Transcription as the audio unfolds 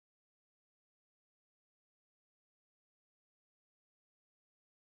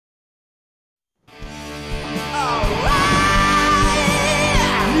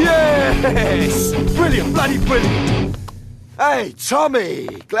Yes! Brilliant, bloody brilliant! Hey, Tommy!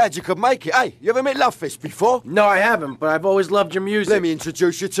 Glad you could make it. Hey, you ever met Lovefist before? No, I haven't, but I've always loved your music. Let me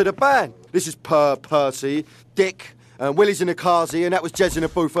introduce you to the band. This is Percy, Dick, and Willie's in the Kazi, and that was Jez in the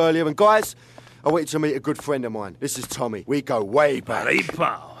booth earlier. And guys, I want you to meet a good friend of mine. This is Tommy. We go way back. Right,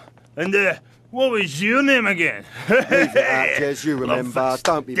 pal. And, what was your name again? Leave it out, Jez, you remember. Lovefist.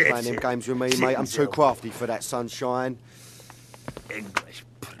 Don't be playing That's them it. games with me, mate. I'm too crafty for that, sunshine. English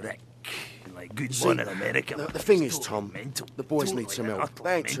prick. Like good See, one in America. The thing is, Tom, Mental. the boys Totally need some help. mental.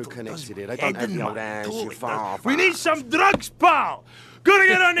 They ain't too Mental. connected here. They Head don't have in the old my hands, totally you far. We need some drugs, pal. Gotta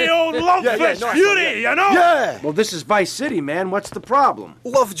get on the old love Yeah, fist nice fury, one, you know? Yeah! Well, this is Vice City, man. What's the problem?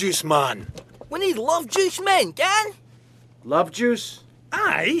 Love juice, man. We need love juice men, gang. Love juice?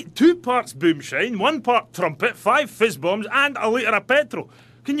 Aye, 2 parts boomshine, 1 part trumpet, 5 fizz bombs, and a litre of petrol.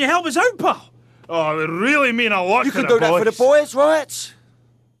 Can you help us out, pal? Oh, it would really mean a lot You to can the do that for the boys. boys, right?